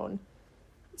her down,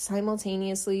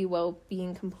 simultaneously while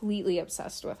being completely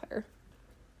obsessed with her.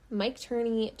 Mike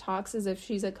Turney talks as if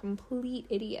she's a complete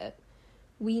idiot.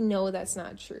 We know that's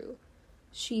not true.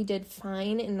 She did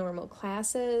fine in normal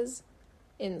classes,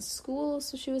 in school,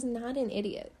 so she was not an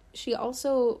idiot. She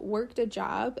also worked a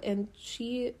job and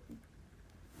she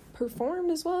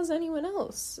performed as well as anyone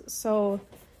else. So,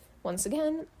 once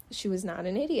again, she was not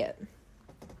an idiot.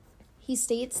 He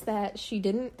states that she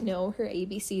didn't know her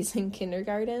ABCs in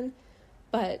kindergarten,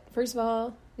 but first of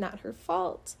all, not her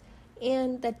fault,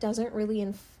 and that doesn't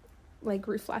really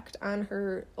reflect on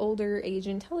her older age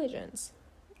intelligence.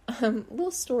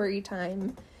 Little story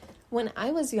time. When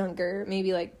I was younger,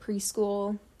 maybe like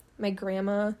preschool, my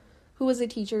grandma, who was a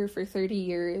teacher for 30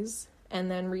 years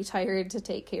and then retired to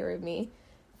take care of me,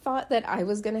 thought that I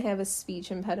was going to have a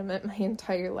speech impediment my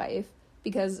entire life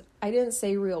because I didn't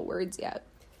say real words yet.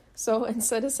 So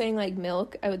instead of saying like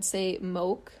milk, I would say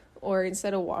moke, or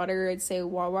instead of water, I'd say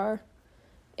wawa.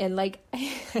 And I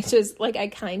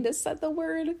kind of said the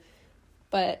word,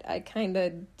 but I kind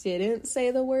of didn't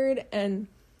say the word. And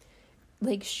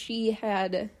she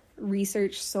had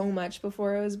researched so much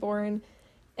before I was born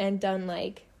and done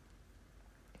a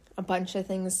bunch of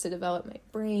things to develop my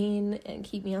brain and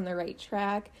keep me on the right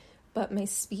track, but my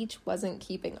speech wasn't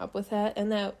keeping up with that,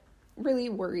 and that really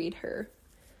worried her.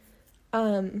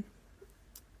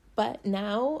 But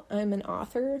now I'm an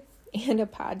author and a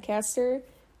podcaster,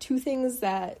 two things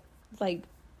that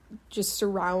just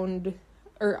surround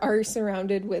or are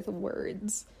surrounded with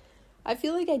words. I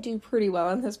feel like I do pretty well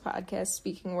on this podcast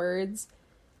speaking words,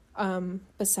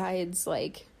 besides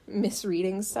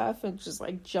misreading stuff and just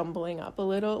jumbling up a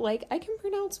little. I can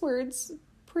pronounce words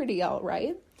pretty all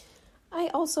right. I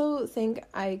also think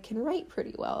I can write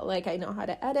pretty well. I know how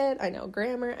to edit, I know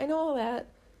grammar, I know all that.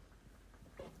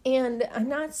 And I'm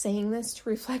not saying this to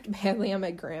reflect badly on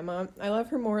my grandma. I love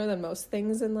her more than most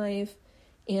things in life,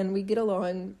 and we get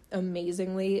along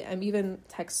amazingly. I'm even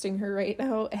texting her right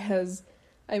now as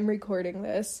I'm recording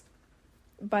this.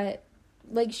 But,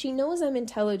 she knows I'm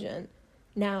intelligent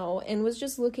now and was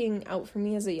just looking out for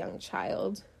me as a young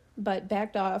child, but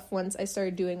backed off once I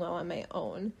started doing well on my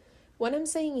own. What I'm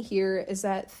saying here is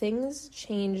that things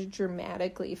change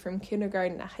dramatically from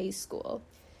kindergarten to high school.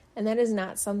 And that is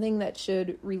not something that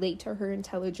should relate to her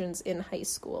intelligence in high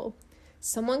school.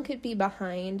 Someone could be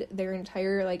behind their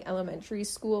entire elementary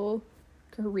school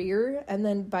career, and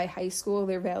then by high school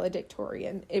they're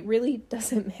valedictorian. It really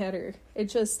doesn't matter. It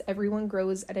just, everyone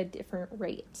grows at a different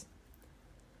rate.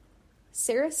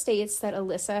 Sarah states that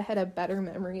Alissa had a better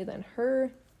memory than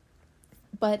her,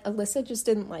 but Alissa just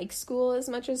didn't like school as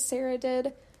much as Sarah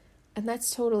did, and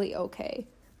that's totally okay.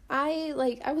 I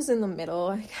was in the middle.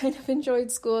 I kind of enjoyed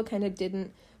school, kind of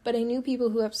didn't, but I knew people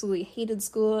who absolutely hated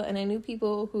school, and I knew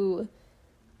people who,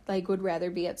 would rather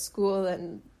be at school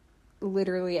than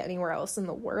literally anywhere else in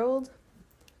the world.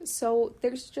 So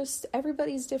there's just,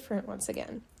 everybody's different once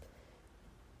again.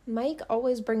 Mike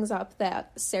always brings up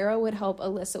that Sarah would help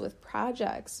Alissa with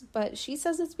projects, but she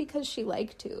says it's because she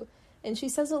liked to. And she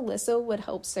says Alissa would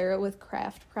help Sarah with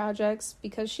craft projects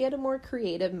because she had a more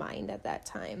creative mind at that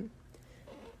time.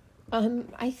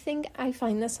 I think I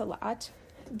find this a lot.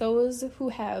 Those who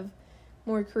have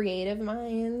more creative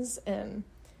minds and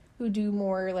who do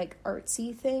more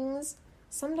artsy things,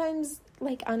 sometimes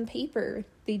on paper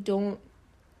they don't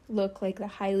look like the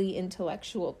highly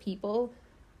intellectual people,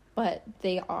 but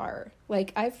they are.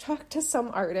 I've talked to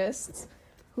some artists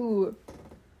who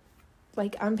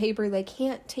on paper they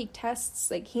can't take tests,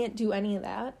 they can't do any of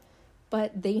that,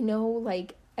 but they know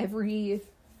every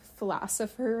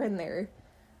philosopher and their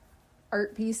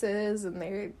art pieces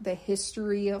and the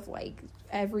history of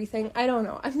everything. I don't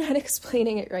know, I'm not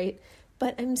explaining it right,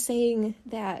 but I'm saying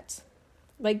that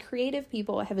creative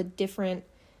people have a different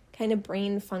kind of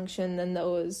brain function than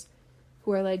those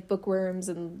who are bookworms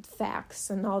and facts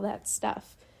and all that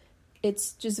stuff.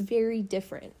 It's just very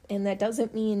different, and that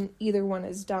doesn't mean either one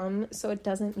is dumb, so it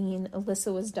doesn't mean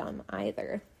Alissa was dumb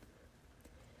either.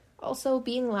 Also,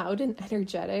 being loud and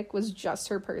energetic was just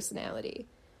her personality.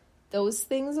 Those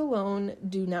things alone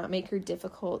do not make her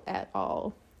difficult at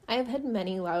all. I have had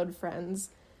many loud friends,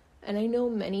 and I know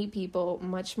many people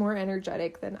much more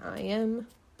energetic than I am,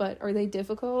 but are they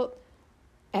difficult?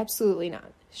 Absolutely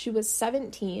not. She was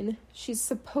 17, she's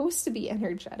supposed to be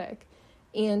energetic,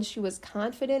 and she was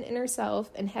confident in herself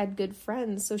and had good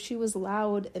friends, so she was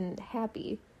loud and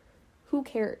happy. Who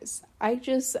cares? I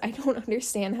don't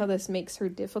understand how this makes her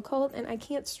difficult, and I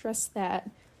can't stress that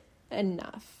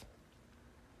enough.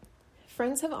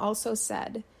 Friends have also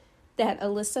said that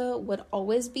Alissa would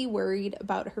always be worried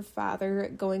about her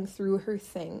father going through her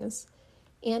things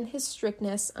and his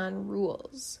strictness on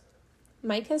rules.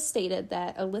 Mike has stated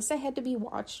that Alissa had to be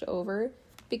watched over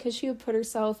because she would put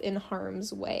herself in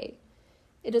harm's way.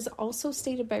 It is also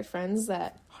stated by friends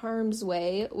that harm's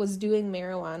way was doing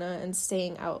marijuana and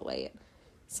staying out late,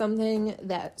 something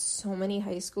that so many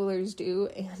high schoolers do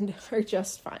and are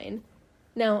just fine.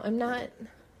 Now, I'm not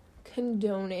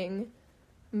condoning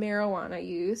marijuana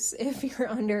use if you're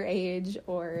underage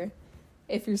or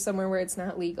if you're somewhere where it's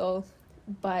not legal,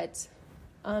 but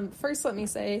first let me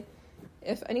say,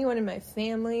 if anyone in my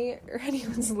family or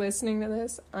anyone's listening to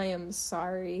this, I am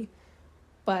sorry,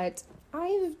 but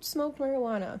I've smoked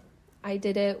marijuana. I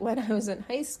did it when I was in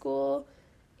high school,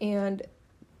 and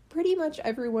pretty much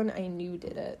everyone I knew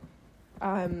did it.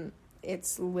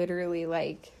 It's literally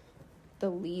like the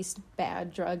least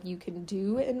bad drug you can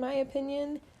do, in my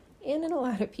opinion, and in a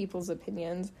lot of people's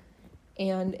opinions,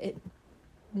 and it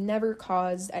never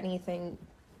caused anything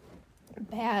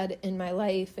bad in my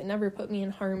life. It never put me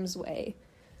in harm's way.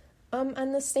 On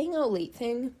the staying out late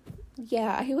thing,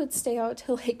 yeah, I would stay out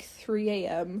till like 3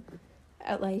 a.m.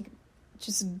 at like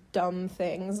just dumb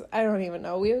things. I don't even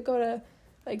know. We would go to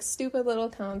like stupid little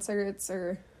concerts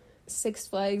or Six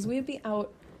Flags. We would be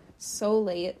out so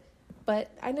late,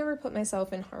 but I never put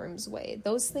myself in harm's way.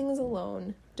 Those things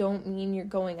alone don't mean you're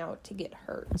going out to get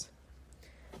hurt.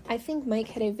 I think Mike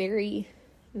had a very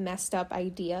messed up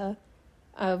idea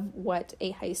of what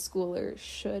a high schooler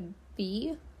should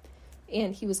be,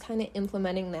 and he was kind of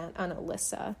implementing that on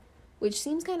Alissa, which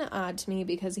seems kind of odd to me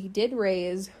because he did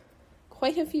raise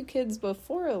quite a few kids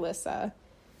before Alissa,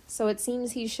 so it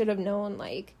seems he should have known,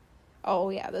 like, oh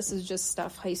yeah, this is just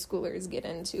stuff high schoolers get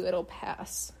into, it'll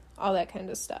pass, all that kind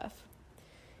of stuff.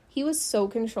 He was so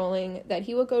controlling that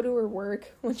he would go to her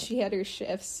work when she had her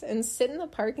shifts and sit in the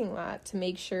parking lot to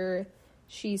make sure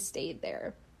she stayed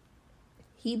there.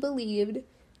 He believed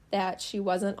that she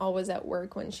wasn't always at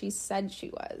work when she said she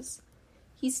was.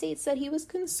 He states that he was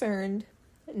concerned,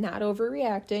 not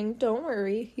overreacting. Don't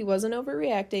worry, he wasn't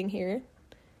overreacting here.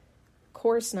 Of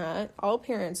course not. All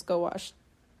parents go watch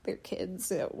their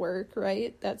kids at work,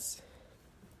 right? That's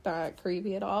not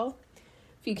creepy at all.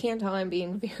 If you can't tell, I'm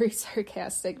being very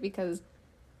sarcastic because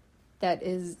that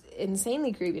is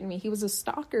insanely creepy to me. He was a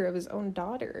stalker of his own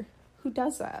daughter. Who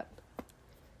does that?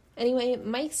 Anyway,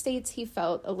 Mike states he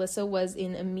felt Alissa was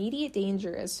in immediate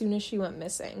danger as soon as she went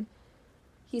missing.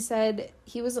 He said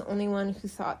he was the only one who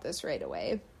thought this right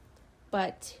away,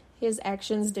 but his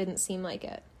actions didn't seem like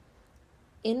it.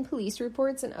 In police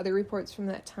reports and other reports from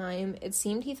that time, it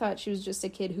seemed he thought she was just a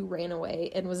kid who ran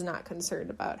away and was not concerned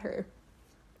about her.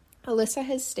 Alissa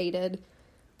has stated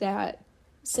that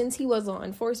since he was law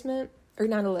enforcement, or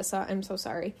not Alissa, I'm so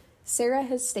sorry, Sarah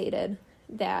has stated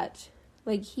that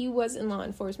like he was in law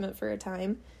enforcement for a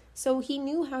time, so he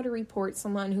knew how to report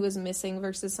someone who was missing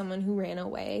versus someone who ran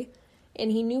away,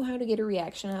 and he knew how to get a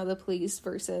reaction out of the police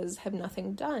versus have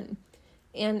nothing done.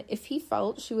 And if he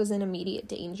felt she was in immediate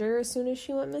danger as soon as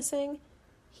she went missing,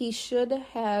 he should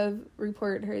have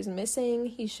reported her as missing.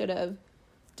 He should have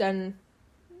done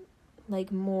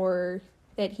like more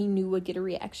that he knew would get a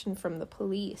reaction from the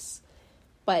police,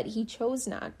 but he chose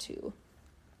not to.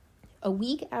 A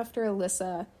week after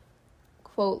Alissa,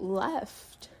 quote,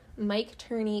 left, Mike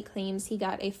Turney claims he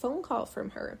got a phone call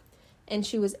from her, and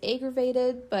she was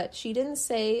aggravated, but she didn't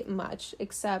say much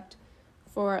except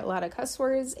for a lot of cuss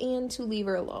words and to leave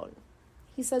her alone.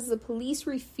 He says the police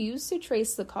refused to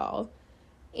trace the call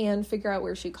and figure out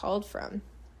where she called from.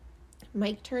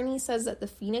 Mike Turney says that the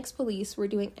Phoenix police were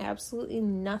doing absolutely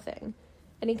nothing,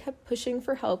 and he kept pushing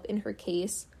for help in her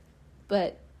case,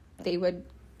 but they would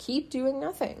keep doing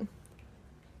nothing.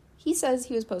 He says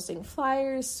he was posting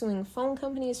flyers, suing phone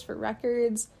companies for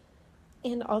records,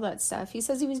 and all that stuff. He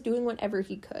says he was doing whatever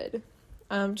he could.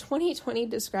 2020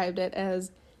 described it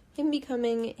as him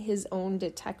becoming his own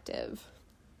detective.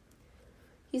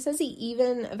 He says he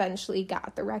even eventually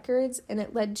got the records, and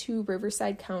it led to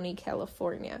Riverside County,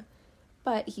 California.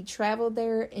 But he traveled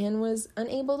there and was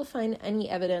unable to find any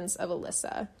evidence of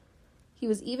Alissa. He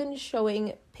was even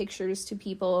showing pictures to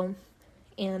people,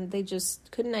 and they just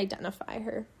couldn't identify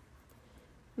her.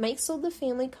 Mike sold the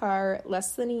family car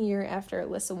less than a year after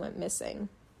Alissa went missing.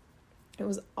 It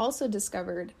was also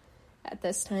discovered at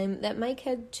this time that Mike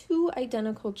had 2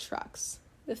 identical trucks.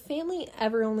 The family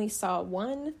ever only saw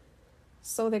one,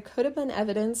 so there could have been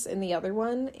evidence in the other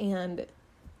one, and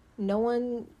no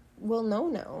one will know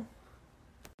now.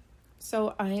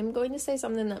 So I'm going to say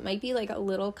something that might be like a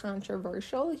little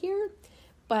controversial here,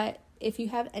 but if you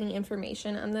have any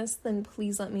information on this, then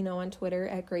please let me know on Twitter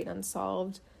at Great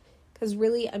Unsolved, because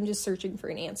really I'm just searching for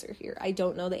an answer here. I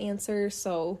don't know the answer,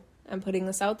 so I'm putting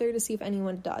this out there to see if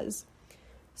anyone does.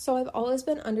 So I've always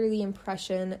been under the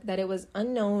impression that it was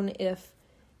unknown if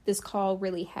this call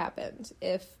really happened,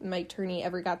 if Mike Turney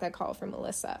ever got that call from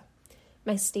Alissa.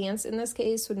 My stance in this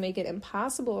case would make it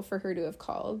impossible for her to have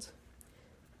called.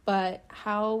 But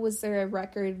how was there a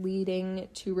record leading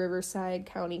to Riverside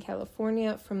County,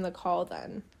 California from the call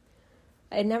then?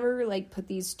 I never put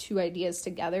these 2 ideas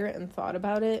together and thought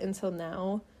about it until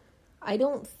now. I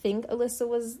don't think Alissa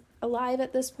was alive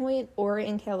at this point or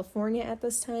in California at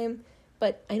this time,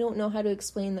 but I don't know how to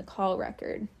explain the call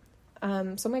record.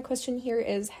 So my question here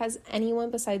is, has anyone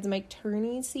besides Mike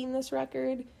Turney seen this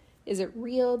record? Is it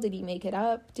real? Did he make it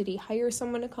up? Did he hire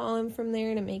someone to call him from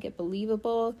there to make it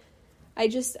believable? I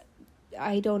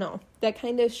don't know. That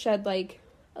kind of shed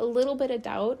a little bit of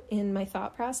doubt in my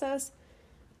thought process,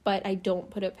 but I don't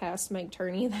put it past Mike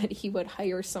Turney that he would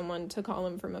hire someone to call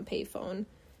him from a payphone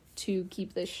to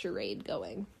keep this charade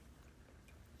going.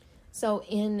 So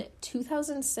in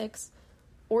 2006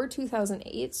 or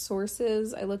 2008,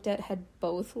 sources I looked at had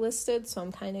both listed, so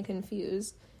I'm kind of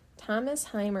confused. Thomas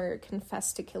Heimer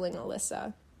confessed to killing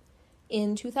Alissa.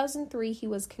 In 2003, he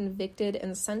was convicted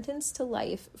and sentenced to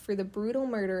life for the brutal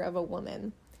murder of a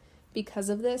woman. Because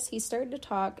of this, he started to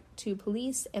talk to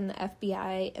police and the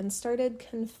FBI and started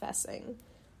confessing.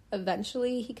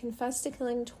 Eventually, he confessed to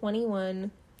killing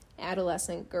 21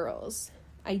 adolescent girls.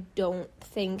 I don't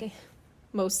think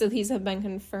most of these have been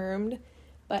confirmed,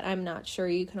 but I'm not sure.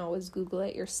 You can always Google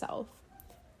it yourself.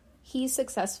 He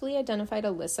successfully identified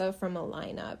Alissa from a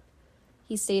lineup.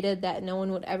 He stated that no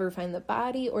one would ever find the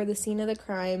body or the scene of the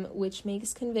crime, which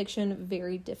makes conviction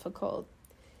very difficult.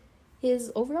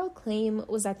 His overall claim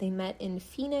was that they met in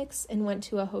Phoenix and went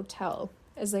to a hotel.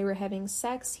 As they were having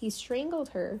sex, he strangled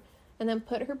her and then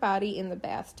put her body in the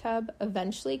bathtub,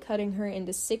 eventually cutting her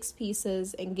into 6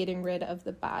 pieces and getting rid of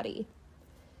the body.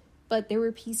 But there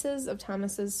were pieces of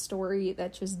Thomas's story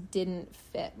that just didn't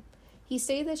fit. He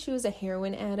stated that she was a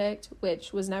heroin addict,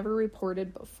 which was never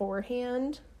reported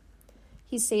beforehand.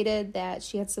 He stated that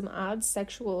she had some odd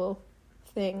sexual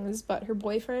things, but her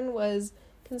boyfriend was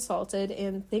consulted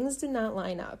and things did not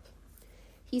line up.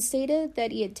 He stated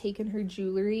that he had taken her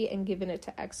jewelry and given it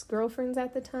to ex-girlfriends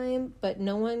at the time, but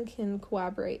no one can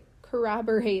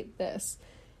corroborate this.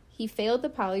 He failed the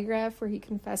polygraph where he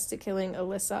confessed to killing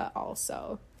Alissa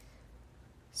also.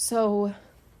 So,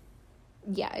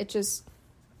 yeah, he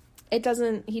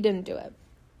didn't do it.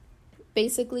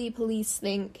 Basically, police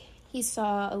think he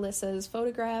saw Alissa's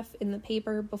photograph in the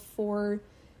paper before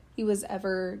he was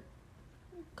ever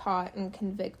caught and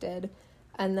convicted,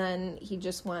 and then he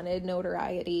just wanted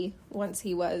notoriety once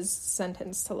he was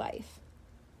sentenced to life.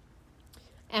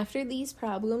 After these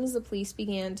problems, the police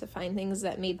began to find things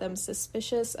that made them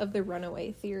suspicious of the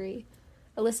runaway theory.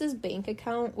 Alissa's bank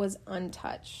account was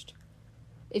untouched.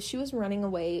 If she was running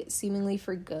away, seemingly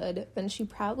for good, then she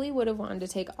probably would have wanted to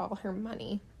take all her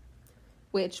money,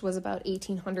 which was about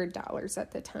 $1,800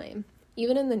 at the time.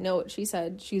 Even in the note, she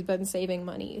said she's been saving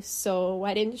money, so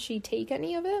why didn't she take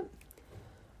any of it?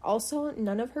 Also,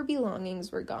 none of her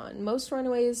belongings were gone. Most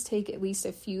runaways take at least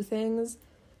a few things,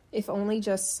 if only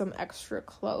just some extra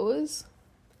clothes.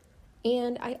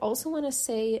 And I also want to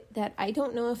say that I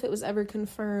don't know if it was ever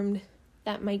confirmed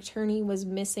that Mike Turney was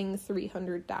missing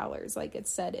 $300, like it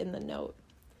said in the note.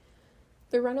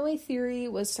 The runaway theory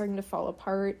was starting to fall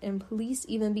apart, and police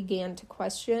even began to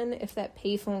question if that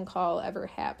payphone call ever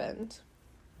happened.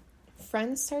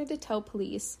 Friends started to tell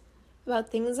police about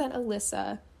things that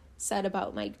Alissa said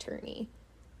about Mike Turney.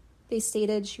 They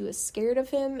stated she was scared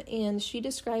of him, and she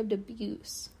described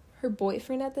abuse. Her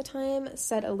boyfriend at the time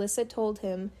said Alissa told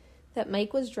him that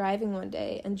Mike was driving one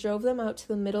day and drove them out to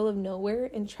the middle of nowhere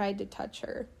and tried to touch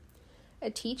her. A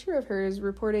teacher of hers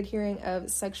reported hearing of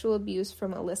sexual abuse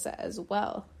from Alissa as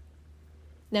well.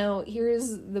 Now,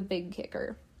 here's the big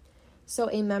kicker. So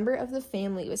a member of the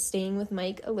family was staying with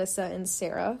Mike, Alissa, and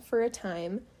Sarah for a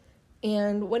time,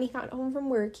 and when he got home from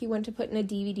work, he went to put in a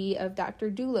DVD of Dr.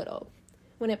 Dolittle.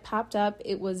 When it popped up,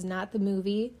 it was not the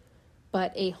movie,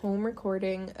 but a home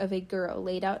recording of a girl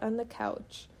laid out on the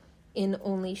couch in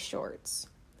only shorts.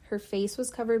 Her face was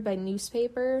covered by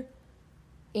newspaper,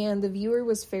 and the viewer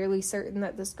was fairly certain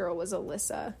that this girl was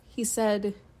Alissa. He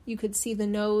said you could see the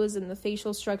nose and the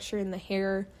facial structure and the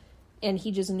hair, and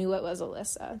he just knew it was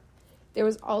Alissa. There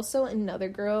was also another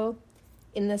girl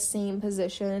in the same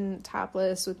position,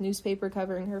 topless, with newspaper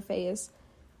covering her face,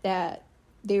 that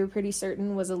they were pretty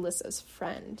certain was Alyssa's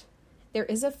friend. There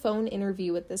is a phone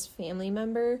interview with this family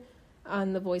member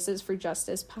on the Voices for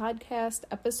Justice podcast,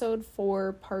 episode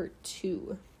 4, part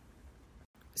 2.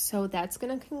 So that's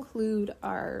going to conclude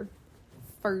our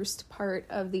first part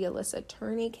of the Alissa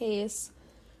Turney case.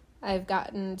 I've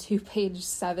gotten to page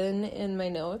 7 in my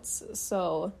notes,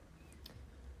 so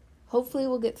hopefully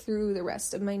we'll get through the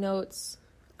rest of my notes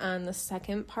on the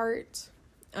second part.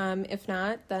 If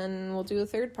not, then we'll do a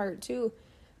third part too.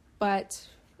 But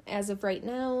as of right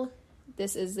now,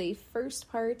 this is the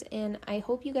first part, and I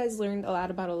hope you guys learned a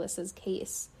lot about Alyssa's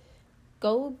case.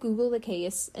 Go Google the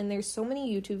case, and there's so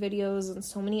many YouTube videos and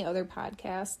so many other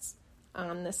podcasts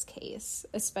on this case.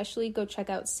 Especially go check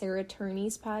out Sarah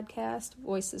Turney's podcast,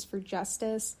 Voices for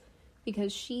Justice,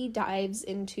 because she dives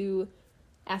into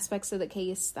aspects of the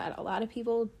case that a lot of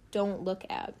people don't look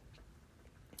at.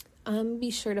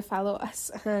 Be sure to follow us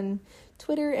on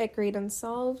Twitter at Great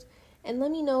Unsolved, and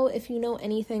let me know if you know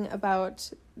anything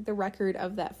about the record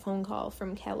of that phone call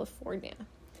from California.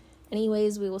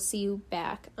 Anyways, we will see you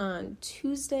back on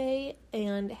Tuesday,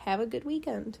 and have a good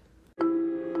weekend.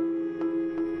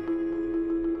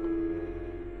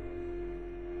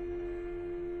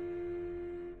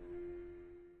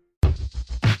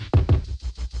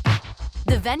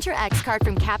 The Venture X card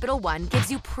from Capital One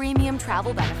gives you premium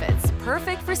travel benefits,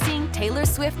 perfect for seeing Taylor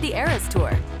Swift The Eras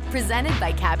Tour. Presented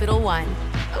by Capital One.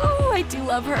 Ooh, I do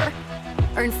love her.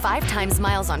 Earn 5 times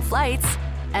miles on flights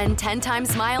and 10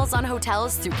 times miles on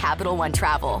hotels through Capital One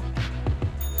Travel.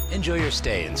 Enjoy your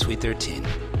stay in Suite 13.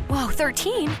 Whoa,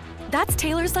 13? That's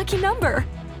Taylor's lucky number.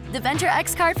 The Venture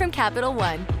X card from Capital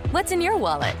One. What's in your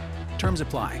wallet? Terms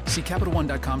apply. See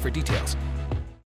CapitalOne.com for details.